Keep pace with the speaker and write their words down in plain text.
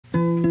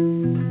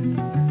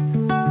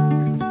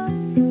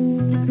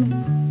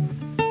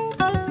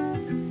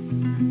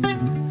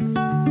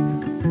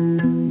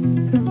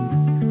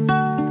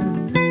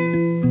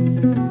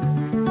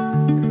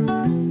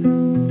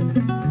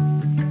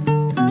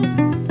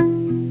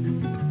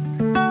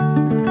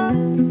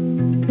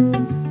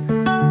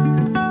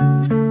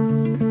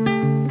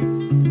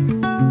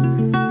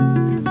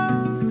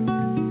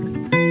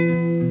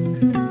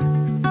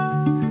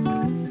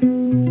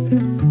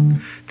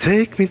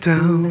me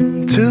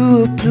down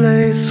to a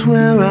place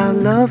where our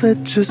love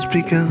had just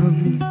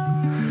begun.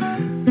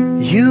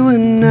 You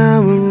and I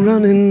were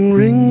running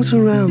rings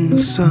around the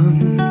sun.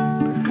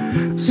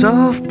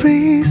 Soft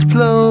breeze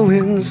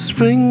blowing,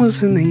 spring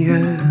was in the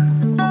air.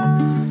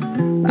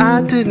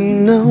 I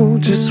didn't know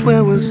just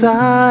where was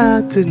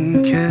I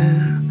didn't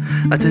care.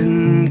 I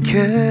didn't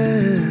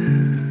care.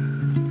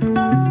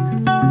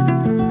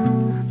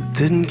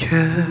 Didn't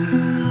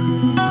care.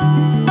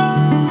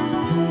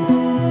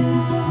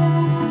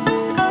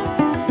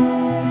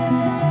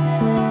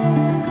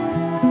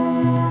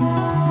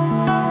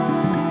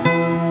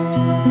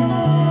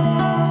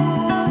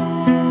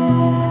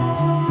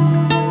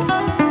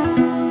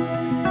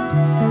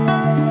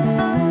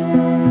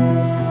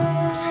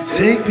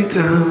 Take me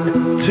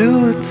down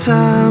to a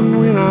time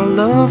when our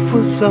love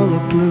was all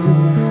blue.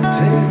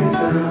 Take me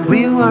down.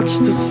 We watched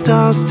the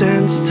stars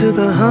dance to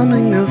the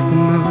humming of the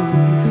moon.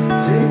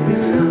 Take me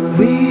down.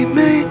 We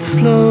made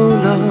slow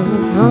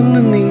love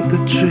underneath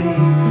the trees.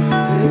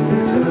 Take me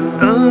down.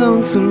 A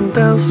lonesome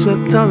bell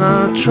swept all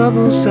our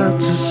troubles out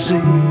to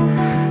sea,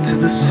 to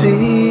the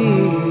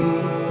sea,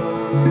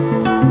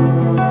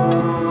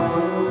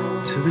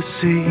 to the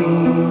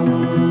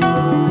sea.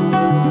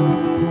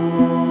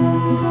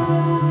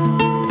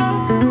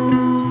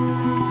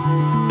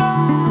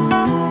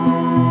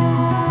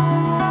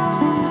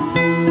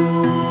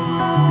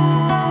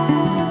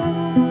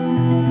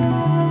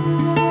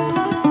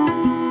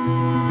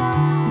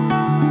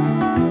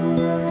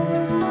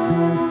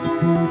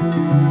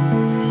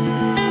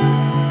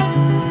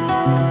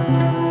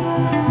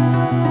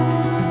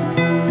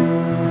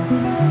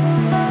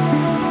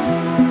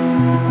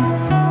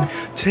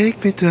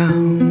 Take me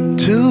down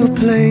to a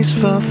place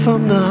far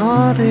from the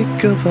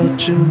heartache of our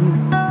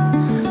June,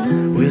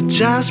 where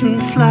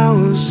jasmine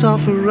flowers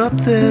offer up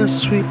their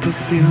sweet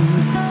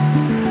perfume,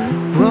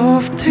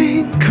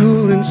 wafting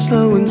cool and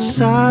slow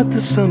inside the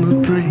summer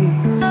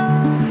breeze.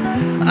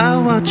 I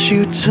watch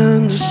you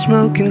turn to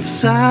smoke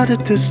inside a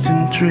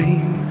distant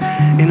dream,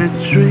 in a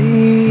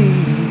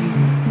dream,